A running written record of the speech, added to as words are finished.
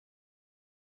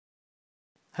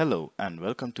Hello and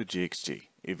welcome to JXJ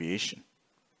Aviation.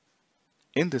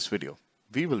 In this video,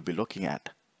 we will be looking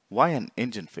at why an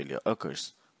engine failure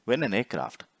occurs when an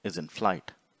aircraft is in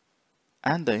flight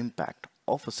and the impact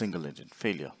of a single engine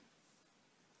failure.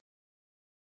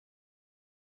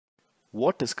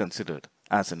 What is considered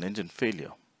as an engine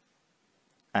failure?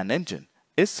 An engine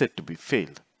is said to be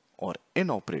failed or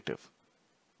inoperative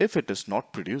if it is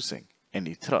not producing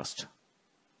any thrust.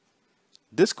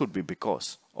 This could be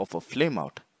because of a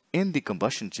flameout in the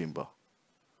combustion chamber,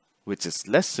 which is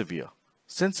less severe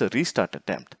since a restart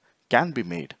attempt can be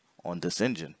made on this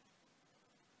engine.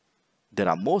 There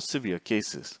are more severe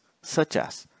cases such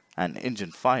as an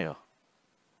engine fire,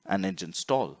 an engine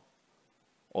stall,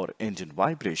 or engine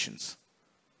vibrations,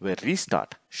 where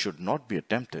restart should not be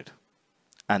attempted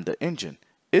and the engine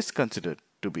is considered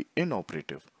to be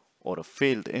inoperative or a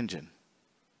failed engine.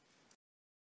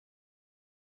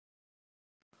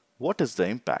 What is the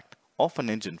impact of an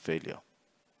engine failure?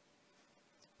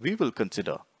 We will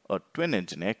consider a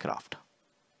twin-engine aircraft.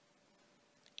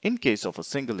 In case of a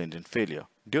single engine failure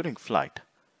during flight,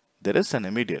 there is an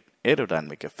immediate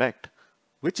aerodynamic effect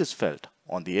which is felt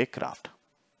on the aircraft.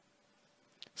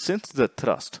 Since the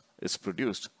thrust is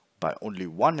produced by only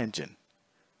one engine,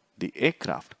 the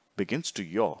aircraft begins to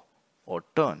yaw or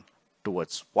turn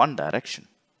towards one direction.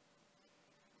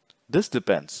 This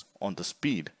depends on the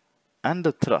speed and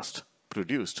the thrust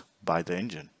produced by the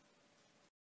engine.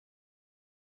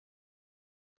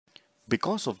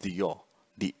 Because of the yaw,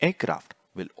 the aircraft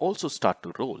will also start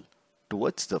to roll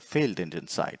towards the failed engine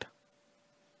side.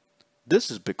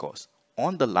 This is because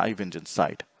on the live engine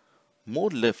side, more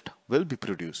lift will be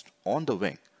produced on the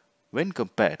wing when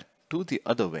compared to the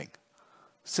other wing,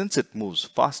 since it moves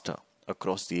faster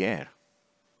across the air.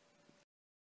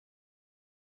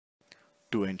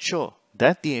 To ensure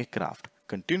that the aircraft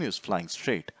continues flying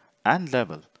straight and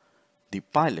level, the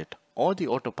pilot or the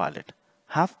autopilot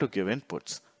have to give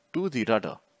inputs to the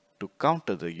rudder to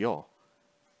counter the yaw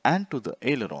and to the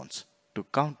ailerons to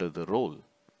counter the roll.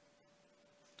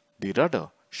 The rudder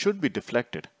should be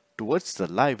deflected towards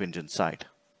the live engine side.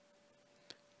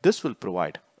 This will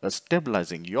provide a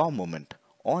stabilizing yaw moment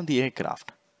on the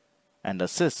aircraft and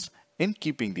assists in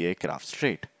keeping the aircraft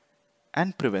straight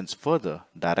and prevents further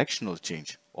directional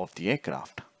change of the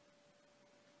aircraft.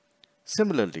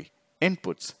 Similarly,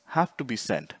 inputs have to be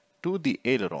sent to the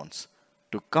ailerons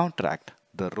to counteract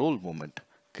the roll moment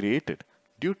created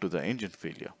due to the engine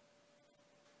failure.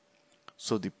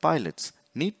 So the pilots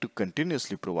need to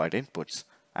continuously provide inputs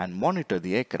and monitor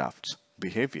the aircraft's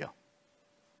behavior.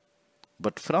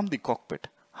 But from the cockpit,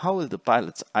 how will the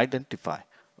pilots identify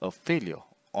a failure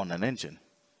on an engine?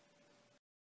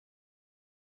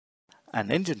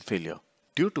 An engine failure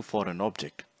due to foreign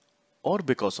object or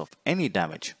because of any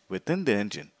damage within the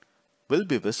engine will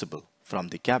be visible from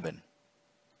the cabin.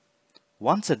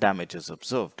 Once a damage is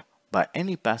observed by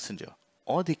any passenger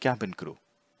or the cabin crew,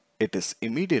 it is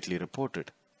immediately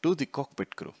reported to the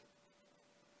cockpit crew.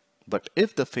 But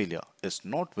if the failure is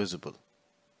not visible,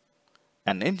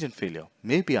 an engine failure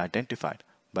may be identified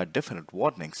by different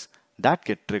warnings that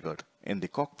get triggered in the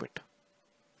cockpit.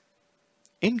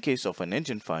 In case of an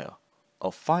engine fire,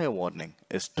 a fire warning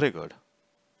is triggered.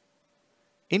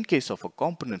 In case of a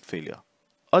component failure,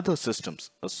 other systems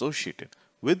associated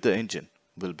with the engine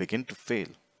will begin to fail.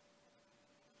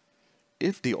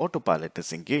 If the autopilot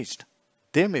is engaged,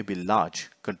 there may be large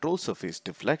control surface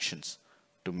deflections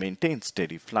to maintain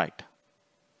steady flight.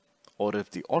 Or if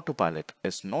the autopilot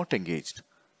is not engaged,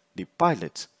 the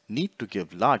pilots need to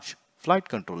give large flight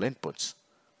control inputs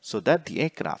so that the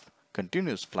aircraft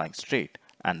continues flying straight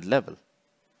and level.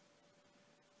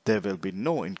 There will be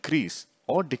no increase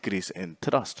or decrease in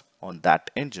thrust on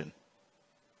that engine.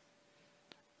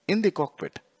 In the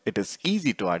cockpit, it is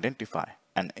easy to identify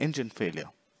an engine failure.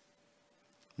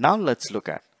 Now let's look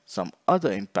at some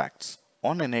other impacts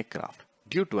on an aircraft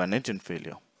due to an engine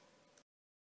failure.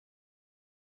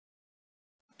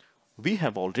 We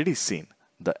have already seen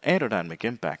the aerodynamic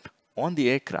impact on the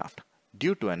aircraft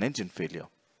due to an engine failure.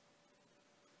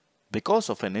 Because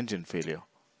of an engine failure,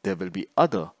 there will be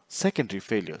other secondary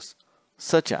failures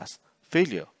such as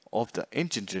failure of the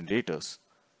engine generators,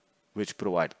 which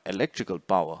provide electrical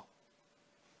power,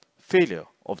 failure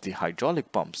of the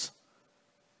hydraulic pumps,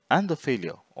 and the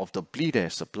failure of the bleed air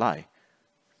supply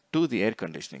to the air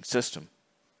conditioning system.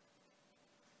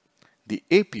 The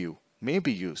APU may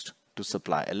be used to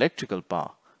supply electrical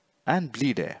power and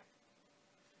bleed air,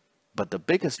 but the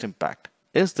biggest impact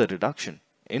is the reduction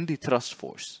in the thrust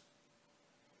force.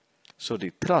 So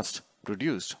the thrust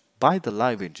produced by the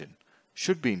live engine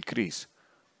should be increased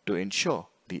to ensure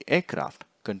the aircraft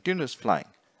continues flying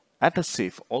at a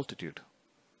safe altitude.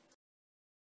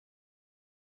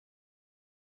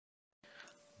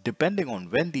 Depending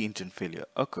on when the engine failure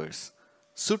occurs,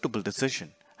 suitable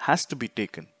decision has to be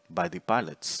taken by the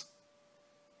pilots.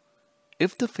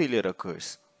 If the failure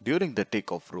occurs during the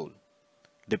takeoff roll,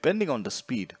 depending on the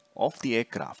speed of the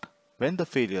aircraft when the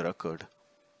failure occurred,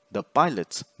 the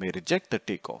pilots may reject the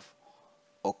takeoff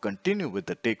or continue with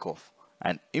the takeoff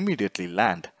and immediately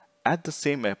land at the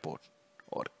same airport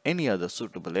or any other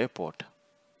suitable airport.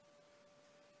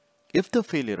 If the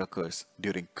failure occurs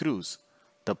during cruise,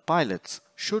 the pilots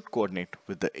should coordinate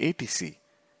with the ATC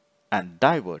and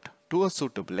divert to a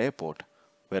suitable airport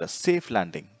where a safe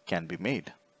landing can be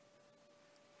made.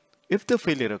 If the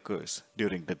failure occurs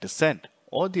during the descent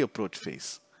or the approach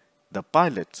phase, the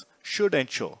pilots should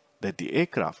ensure that the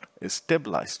aircraft is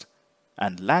stabilized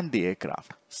and land the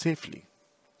aircraft safely.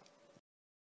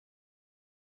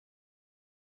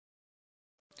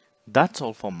 That's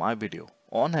all for my video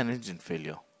on an engine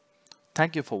failure.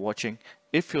 Thank you for watching.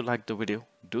 If you liked the video,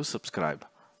 do subscribe,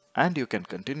 and you can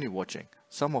continue watching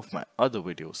some of my other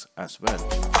videos as well.